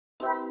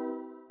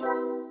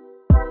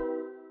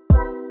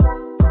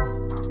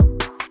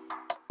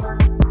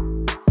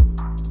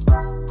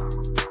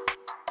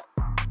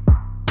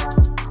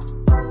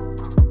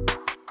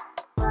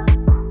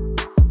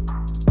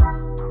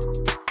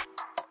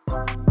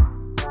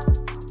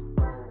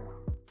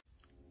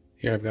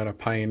Here I've got a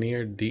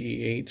Pioneer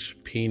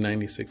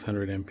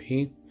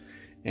DEH-P9600MP,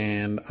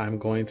 and I'm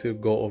going to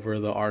go over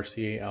the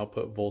RCA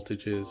output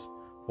voltages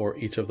for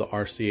each of the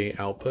RCA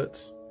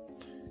outputs.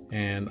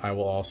 And I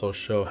will also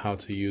show how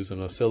to use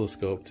an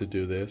oscilloscope to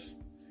do this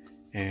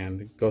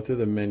and go through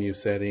the menu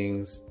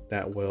settings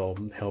that will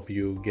help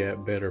you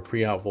get better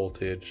pre-out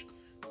voltage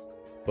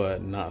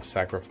but not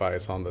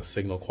sacrifice on the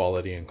signal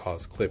quality and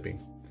cause clipping.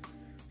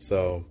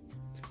 So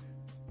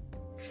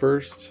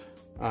first,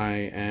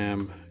 I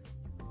am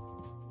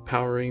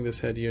powering this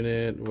head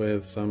unit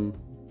with some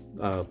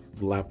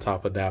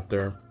laptop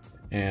adapter,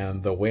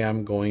 and the way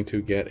I'm going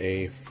to get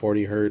a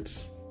 40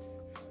 Hertz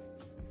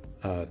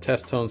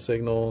test tone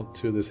signal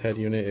to this head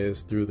unit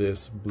is through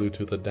this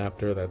Bluetooth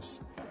adapter that's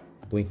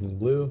blinking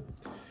blue.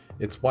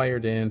 It's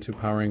wired into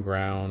power and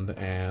ground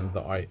and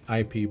the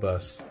IP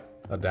bus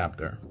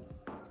adapter.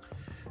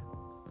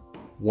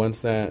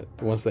 Once the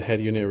head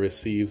unit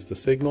receives the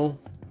signal,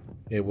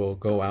 it will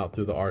go out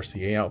through the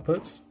RCA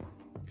outputs.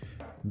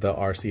 The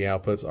RCA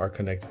outputs are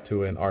connected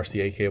to an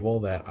RCA cable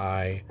that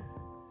I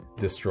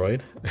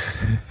destroyed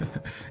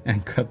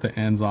and cut the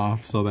ends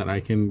off so that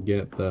I can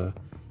get the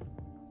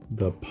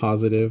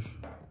positive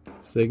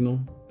signal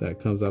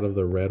that comes out of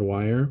the red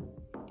wire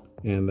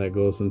and that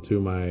goes into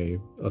my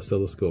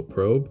oscilloscope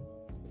probe,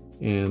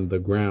 and the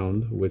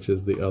ground, which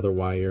is the other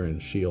wire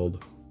and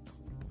shield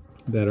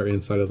that are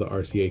inside of the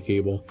RCA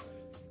cable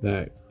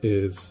that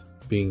is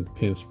being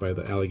pinched by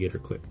the alligator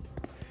clip,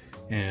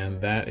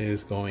 and that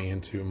is going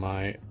into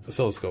my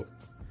oscilloscope.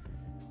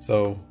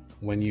 So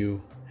when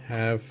you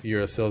have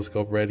your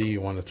oscilloscope ready, you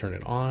want to turn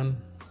it on.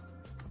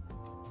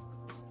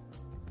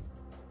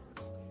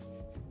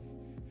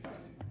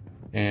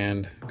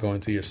 And go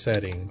into your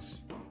settings.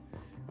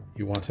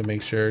 You want to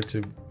make sure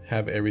to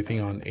have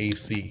everything on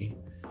AC.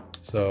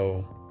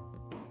 So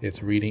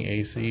it's reading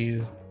AC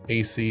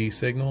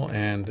signal,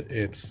 and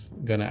it's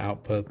gonna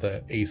output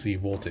the AC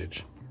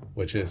voltage,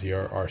 which is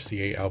your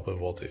RCA output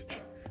voltage.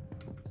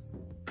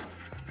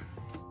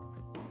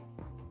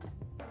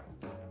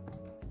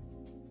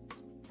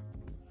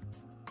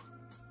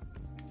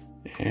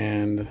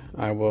 And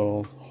I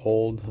will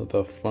hold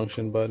the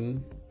function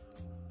button,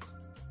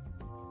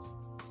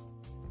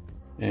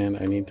 and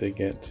I need to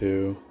get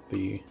to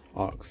the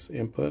aux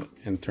input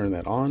and turn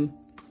that on.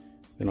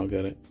 Then I'll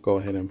go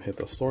ahead and hit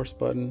the source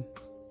button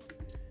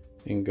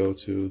and go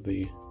to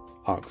the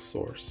aux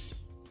source.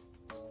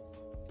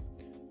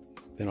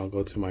 Then I'll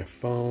go to my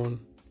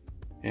phone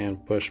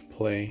and push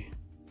play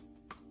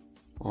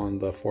on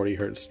the 40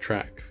 Hertz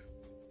track.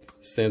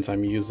 Since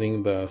I'm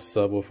using the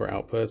subwoofer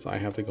outputs, I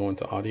have to go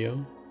into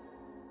audio,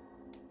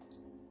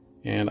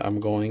 and I'm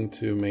going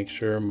to make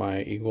sure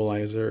my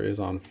equalizer is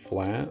on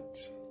flat.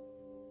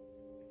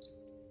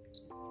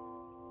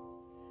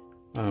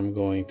 I'm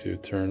going to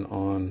turn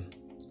on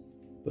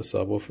the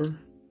subwoofer,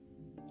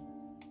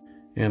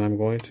 and I'm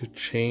going to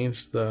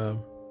change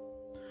the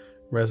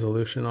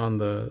resolution on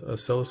the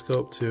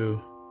oscilloscope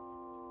to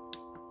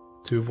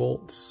 2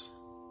 volts.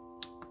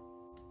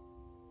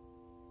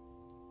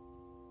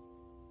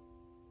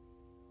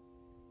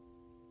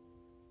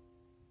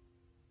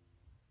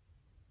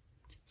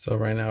 So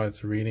right now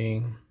it's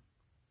reading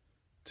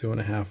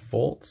 2.5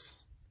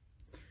 volts,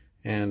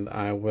 and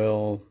I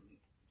will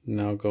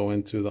now go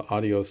into the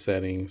audio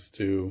settings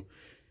to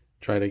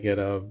try to get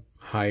a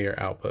higher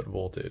output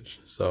voltage.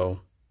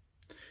 So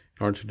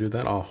in order to do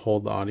that, I'll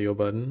hold the audio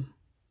button,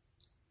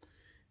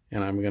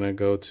 and I'm gonna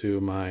go to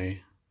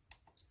my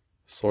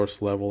source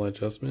level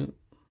adjustment,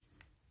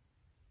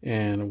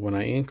 and when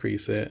I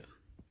increase it,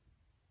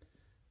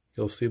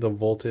 you'll see the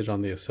voltage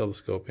on the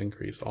oscilloscope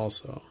increase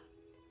also.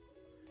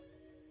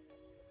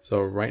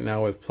 So right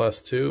now with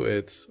 +2,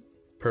 it's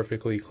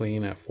perfectly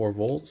clean at 4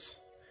 volts.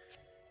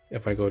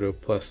 If I go to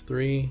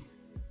 +3,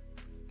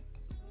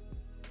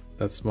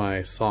 that's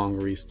my song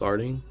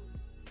restarting.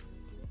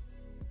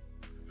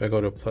 If I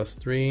go to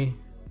 +3,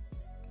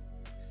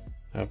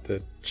 I have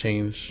to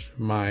change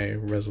my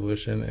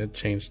resolution. It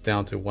changed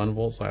down to 1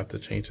 volt, so I have to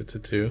change it to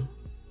 2.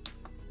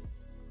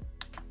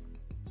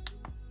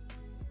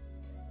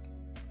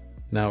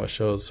 Now it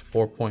shows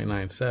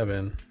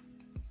 4.97,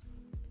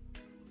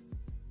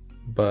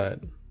 but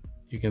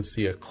you can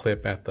see a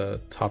clip at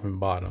the top and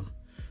bottom.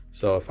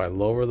 So if I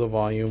lower the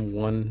volume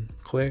 1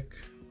 click,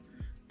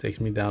 it takes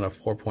me down to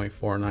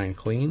 4.49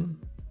 clean.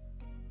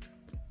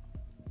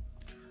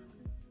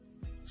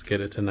 Let's get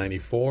it to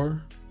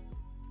 94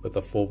 with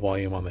the full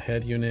volume on the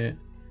head unit,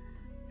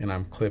 and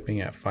I'm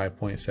clipping at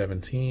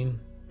 5.17.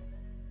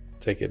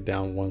 Take it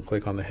down 1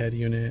 click on the head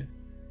unit,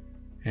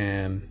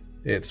 and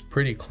it's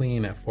pretty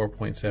clean at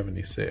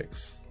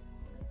 4.76.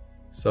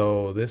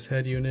 So this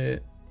head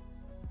unit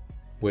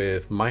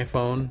with my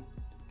phone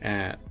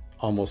at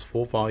almost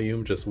full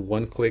volume, just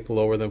 1 click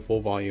lower than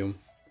full volume,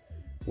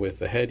 with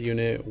the head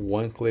unit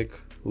 1 click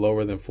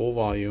lower than full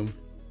volume,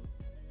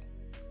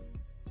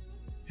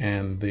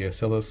 and the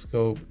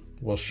oscilloscope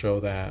will show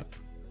that.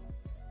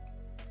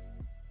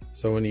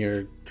 So when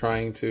you're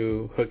trying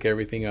to hook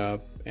everything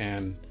up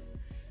and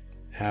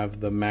have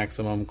the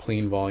maximum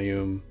clean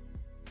volume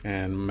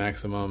and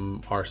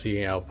maximum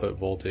RCA output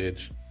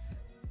voltage,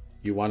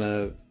 you want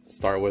to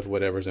start with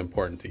whatever's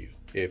important to you.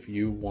 If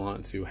you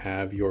want to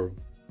have your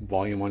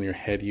volume on your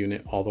head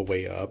unit all the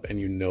way up and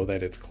you know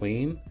that it's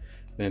clean,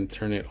 then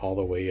turn it all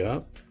the way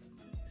up.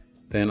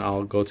 Then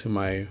I'll go to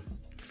my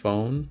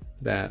phone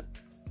that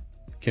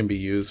can be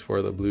used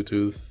for the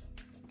Bluetooth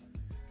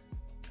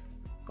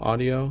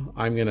audio.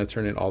 I'm gonna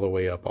turn it all the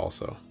way up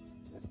also.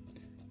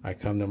 I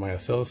come to my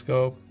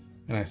oscilloscope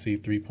and I see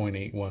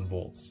 3.81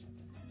 volts.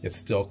 It's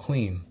still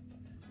clean.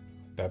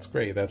 That's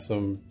great. That's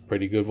some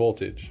pretty good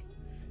voltage.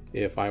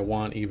 If I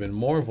want even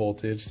more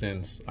voltage,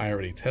 since I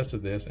already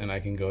tested this and I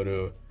can go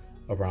to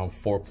around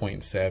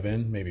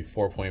 4.7, maybe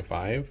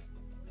 4.5,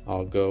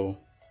 I'll go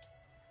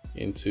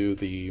into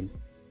the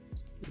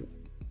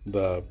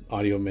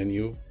audio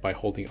menu by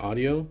holding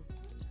audio.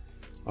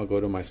 I'll go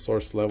to my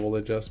source level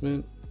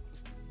adjustment,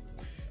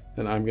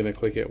 and I'm gonna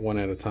click it one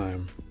at a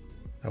time.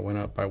 I went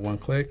up by one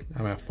click.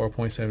 I'm at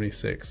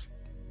 4.76,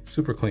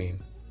 super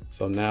clean.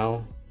 So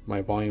now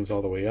my volume's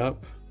all the way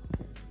up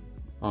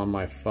on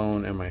my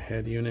phone and my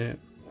head unit.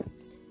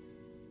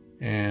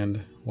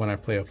 And when I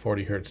play a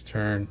 40 hertz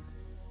turn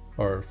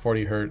or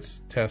 40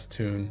 hertz test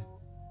tune,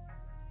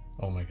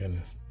 oh my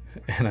goodness,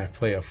 and I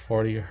play a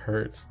 40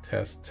 hertz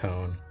test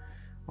tone,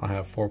 I'll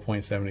have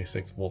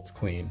 4.76 volts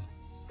clean,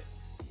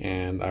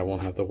 and I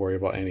won't have to worry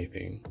about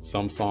anything.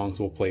 Some songs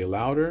will play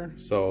louder,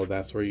 so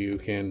that's where you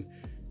can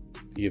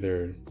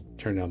either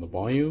turn down the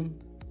volume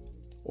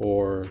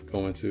or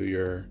go into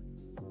your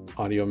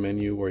audio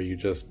menu where you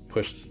just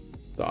push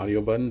the audio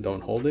button,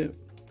 don't hold it,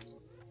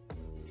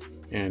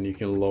 and you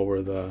can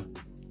lower the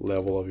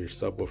level of your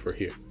subwoofer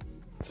here.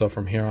 So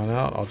from here on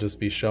out, I'll just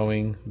be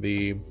showing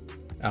the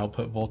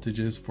output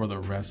voltages for the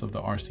rest of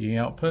the RCA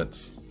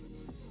outputs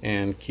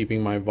and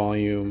keeping my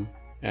volume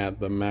at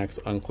the max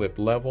unclipped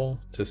level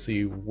to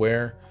see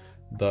where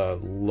the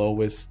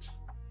lowest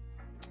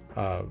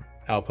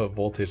output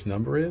voltage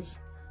number is,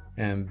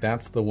 and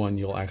that's the one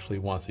you'll actually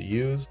want to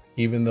use.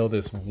 Even though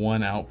this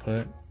one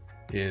output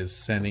is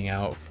sending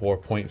out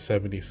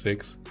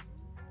 4.76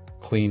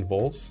 clean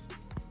volts,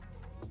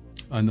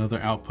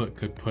 another output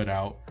could put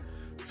out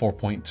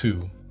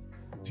 4.2.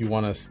 You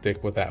want to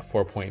stick with that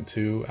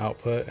 4.2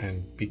 output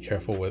and be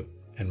careful with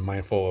and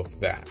mindful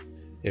of that.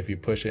 If you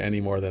push it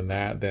any more than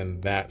that, then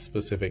that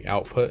specific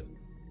output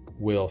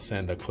will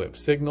send a clip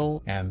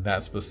signal, and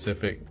that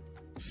specific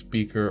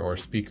speaker or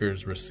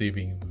speakers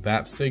receiving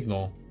that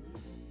signal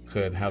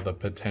could have the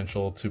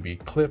potential to be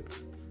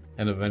clipped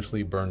and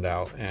eventually burned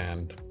out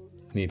and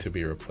need to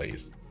be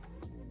replaced.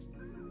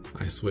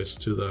 I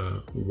switched to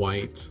the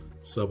white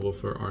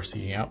subwoofer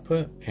RCA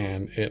output,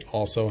 and it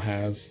also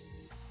has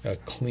a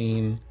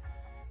clean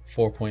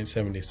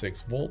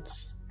 4.76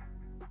 volts.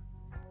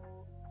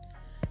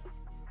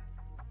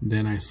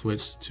 Then I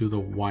switched to the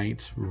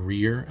white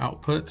rear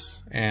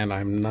outputs, and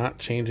I'm not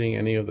changing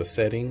any of the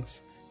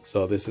settings.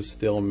 So this is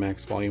still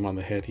max volume on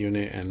the head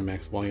unit and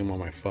max volume on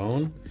my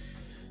phone.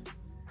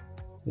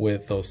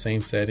 With those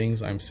same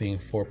settings, I'm seeing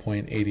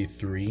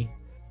 4.83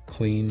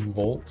 clean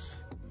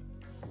volts.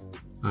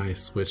 I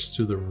switched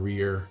to the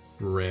rear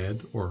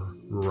red or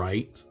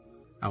right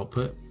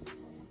output.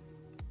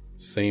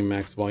 Same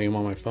max volume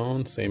on my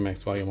phone, same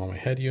max volume on my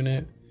head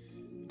unit.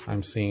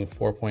 I'm seeing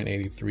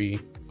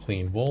 4.83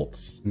 clean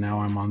volts.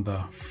 Now I'm on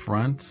the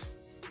front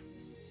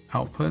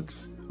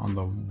outputs on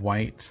the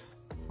white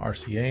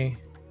RCA,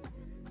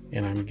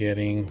 and I'm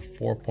getting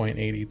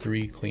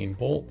 4.83 clean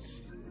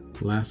volts.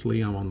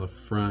 Lastly, I'm on the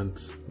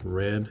front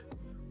red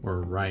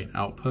or right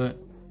output,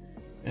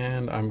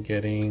 and I'm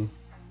getting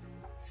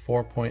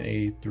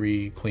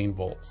 4.83 clean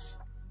volts.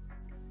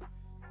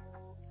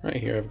 Right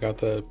here I've got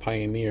the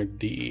Pioneer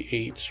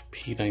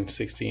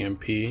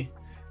DEH-P960MP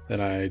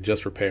that I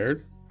just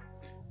repaired,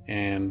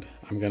 and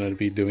I'm going to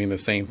be doing the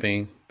same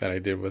thing that I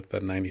did with the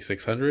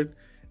 9600,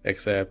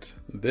 except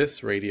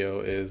this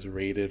radio is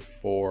rated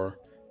for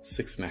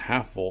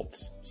 6.5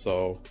 volts.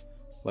 So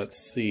let's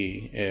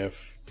see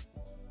if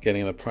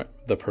getting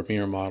the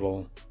Premier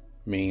model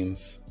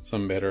means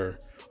some better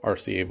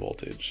RCA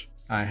voltage.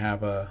 I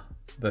have the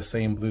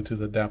same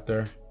Bluetooth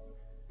adapter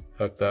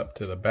hooked up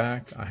to the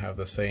back. I have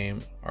the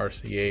same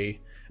RCA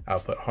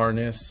output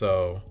harness,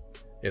 so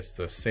it's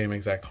the same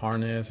exact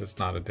harness. It's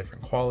not a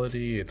different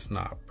quality, it's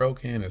not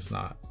broken, it's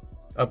not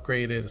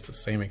upgraded, it's the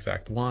same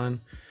exact one.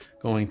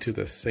 Going to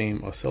the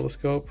same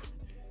oscilloscope.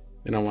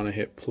 Then I want to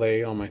hit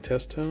play on my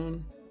test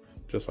tone,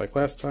 just like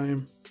last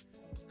time.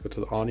 Go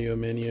to the audio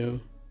menu,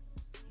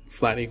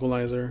 flat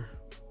equalizer,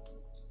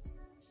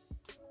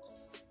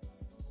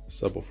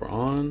 subwoofer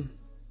on,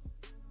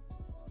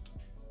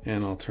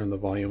 and I'll turn the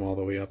volume all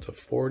the way up to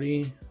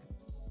 40.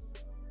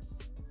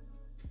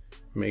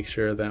 Make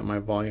sure that my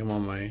volume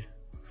on my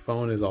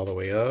phone is all the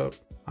way up.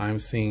 I'm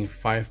seeing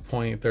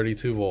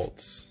 5.32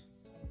 volts.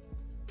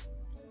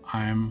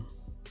 I'm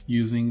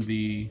using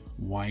the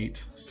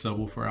white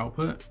subwoofer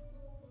output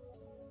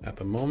at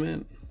the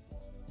moment.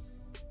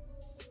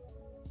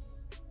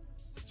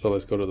 So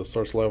let's go to the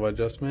source level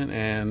adjustment,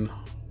 and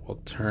we'll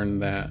turn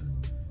that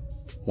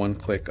one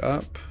click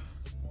up.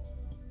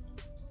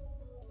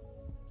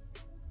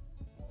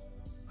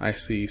 I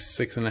see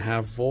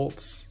 6.5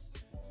 volts.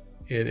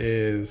 It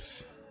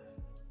is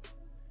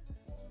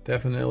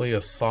definitely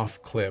a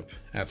soft clip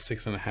at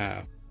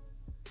 6.5.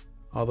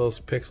 All those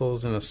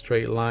pixels in a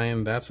straight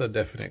line, that's a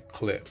definite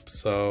clip.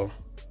 So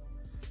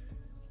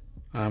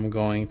I'm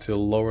going to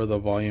lower the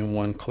volume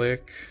 1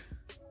 click,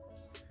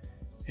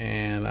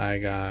 and I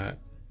got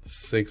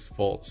 6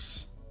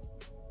 volts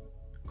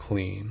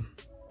clean.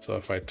 So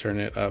if I turn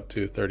it up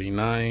to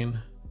 39,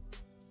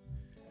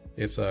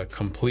 it's a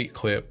complete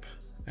clip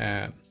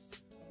at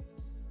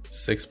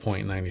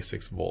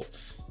 6.96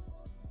 volts.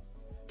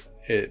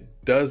 It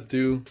does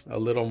do a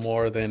little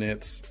more than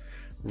its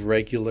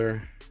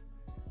regular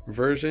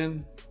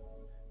version,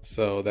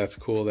 so that's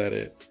cool that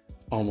it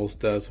almost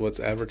does what's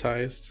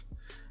advertised.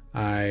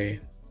 I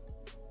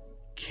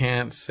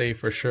can't say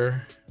for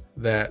sure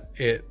that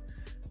it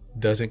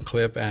doesn't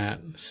clip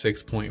at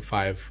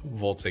 6.5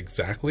 volts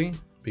exactly,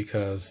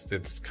 because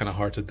it's kind of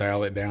hard to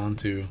dial it down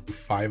to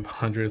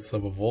 5/100ths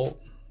of a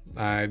volt.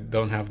 I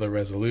don't have the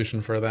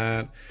resolution for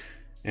that,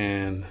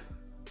 and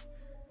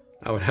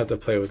I would have to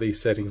play with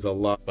these settings a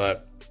lot,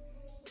 but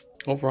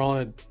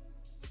overall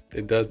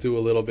it does do a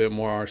little bit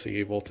more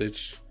RCA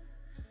voltage.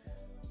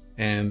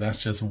 And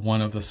that's just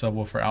one of the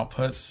subwoofer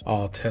outputs.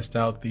 I'll test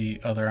out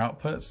the other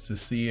outputs to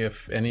see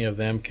if any of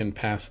them can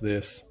pass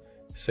this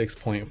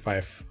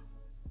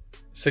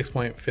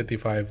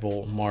 6.55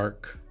 volt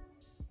mark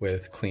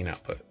with clean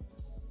output.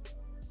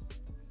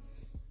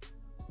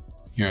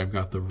 Here I've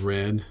got the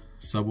red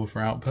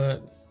subwoofer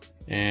output,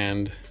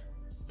 and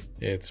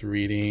it's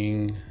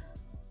reading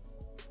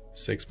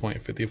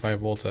 6.55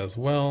 volts as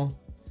well.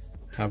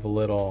 Have a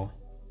little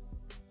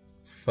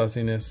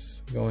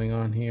fuzziness going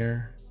on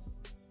here.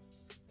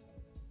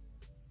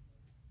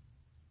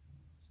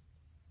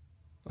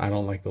 I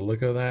don't like the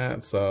look of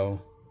that, so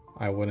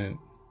I wouldn't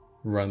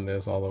run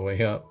this all the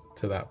way up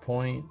to that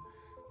point.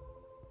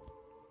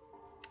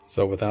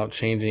 So without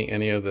changing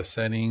any of the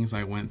settings,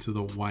 I went to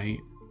the white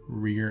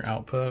rear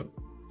output,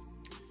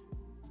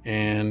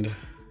 and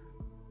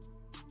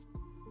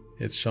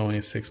it's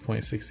showing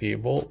 6.68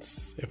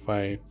 volts. If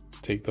I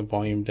take the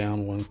volume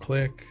down 1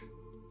 click,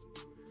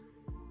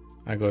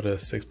 I go to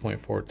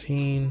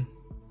 6.14.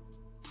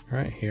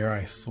 Right here,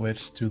 I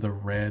switch to the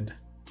red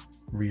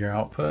rear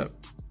output.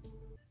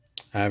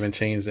 I haven't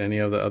changed any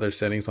of the other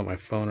settings on my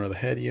phone or the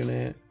head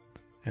unit,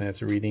 and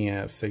it's reading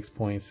at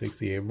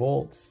 6.68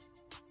 volts.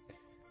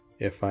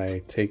 If I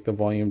take the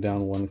volume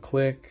down 1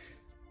 click,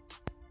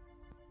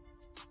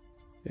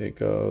 it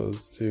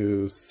goes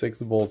to 6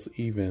 volts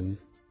even.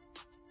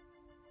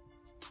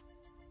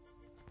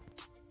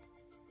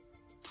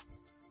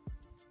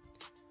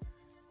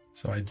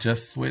 So I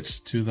just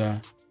switched to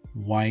the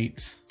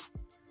white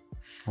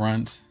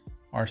front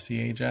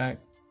RCA jack,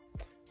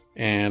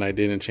 and I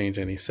didn't change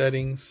any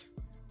settings,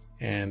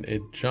 and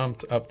it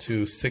jumped up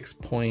to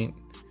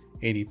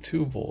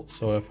 6.82 volts.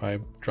 So if I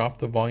drop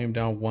the volume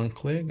down 1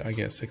 click, I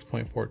get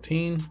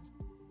 6.14.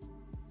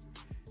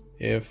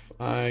 If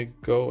I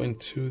go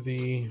into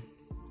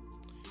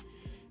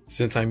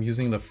since I'm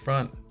using the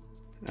front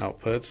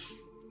outputs,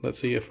 let's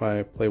see if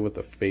I play with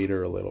the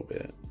fader a little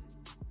bit.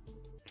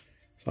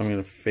 So I'm going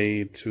to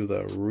fade to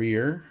the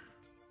rear,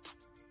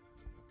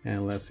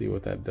 and let's see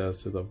what that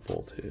does to the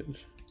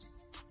voltage.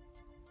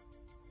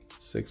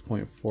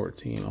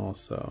 6.14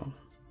 also.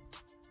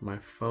 My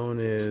phone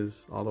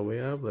is all the way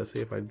up. Let's see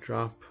if I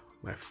drop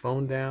my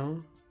phone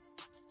down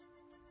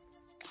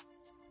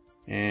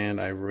and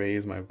I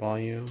raise my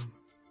volume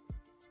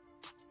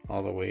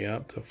all the way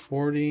up to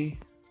 40,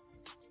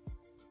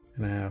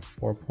 and I have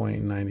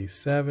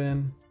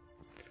 4.97.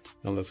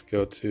 Now let's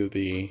go to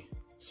the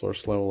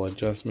source level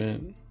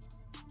adjustment,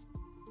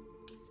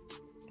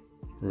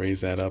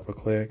 raise that up a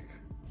click.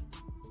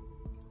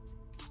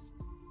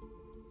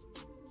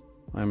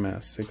 I'm at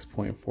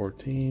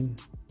 6.14,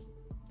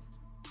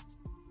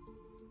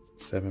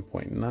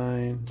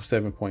 7.9,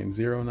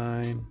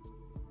 7.09.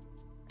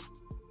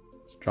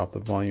 Let's drop the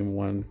volume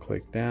 1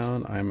 click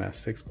down. I'm at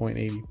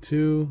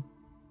 6.82.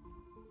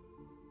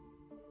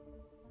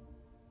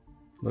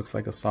 Looks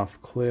like a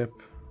soft clip.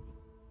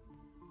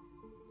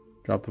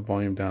 Drop the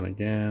volume down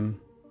again.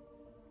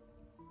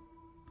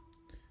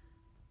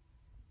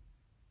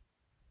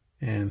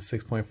 And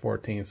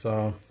 6.14,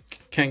 so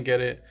can't get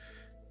it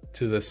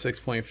to the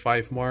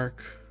 6.5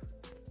 mark.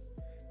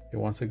 It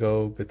wants to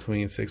go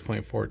between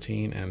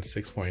 6.14 and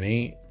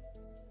 6.8. So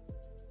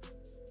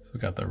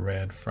we got the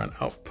red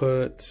front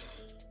output.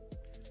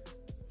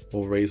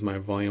 We'll raise my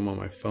volume on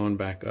my phone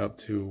back up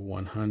to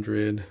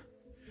 100.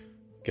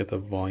 Get the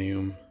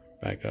volume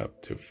back up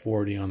to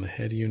 40 on the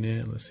head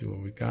unit. Let's see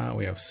what we got.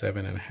 We have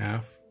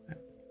 7.5,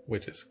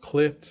 which is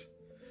clipped.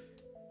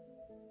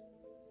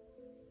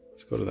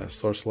 Let's go to that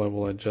source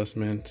level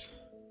adjustment.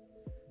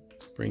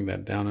 Bring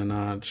that down a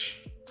notch.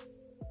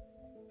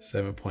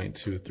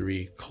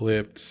 7.23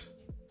 clipped.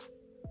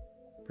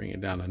 Bring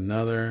it down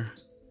another.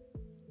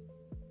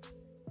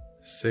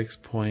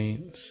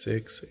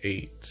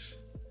 6.68.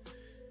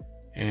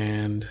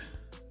 And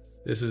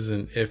this is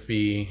an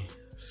iffy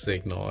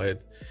signal.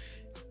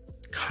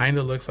 kind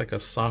of looks like a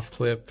soft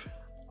clip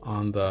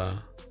on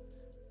the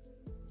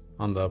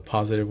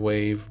positive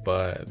wave,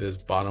 but this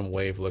bottom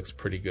wave looks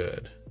pretty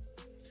good.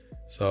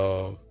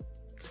 So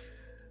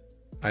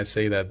I'd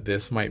say that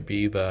this might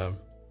be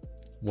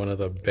one of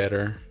the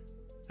better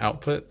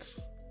outputs,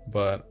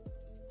 but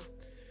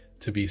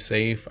to be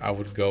safe, I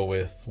would go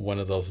with one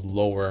of those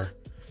lower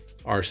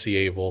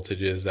RCA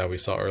voltages that we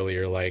saw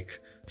earlier, like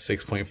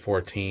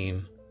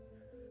 6.14.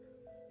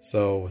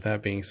 So with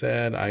that being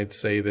said, I'd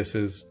say this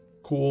is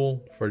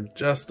cool for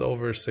just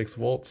over 6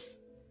 volts.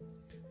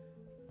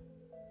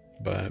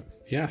 But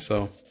yeah,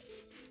 so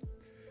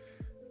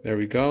there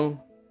we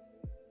go.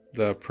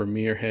 The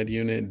Premier head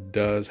unit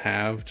does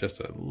have just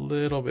a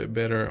little bit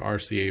better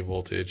RCA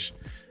voltage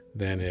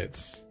than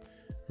its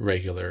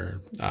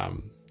regular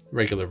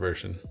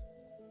version.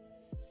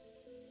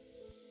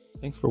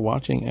 Thanks for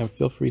watching, and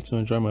feel free to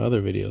enjoy my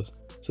other videos.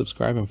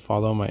 Subscribe and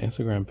follow my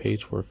Instagram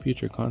page for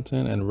future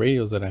content and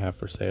radios that I have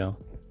for sale.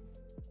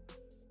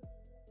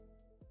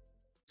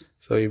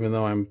 So even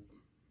though I'm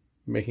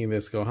making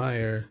this go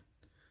higher,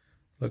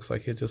 looks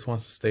like it just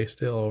wants to stay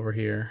still over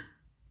here.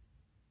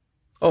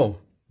 Oh,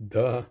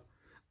 duh.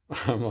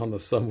 I'm on the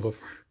subwoofer.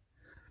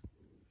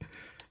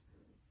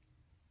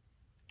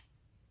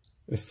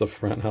 It's the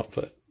front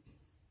output.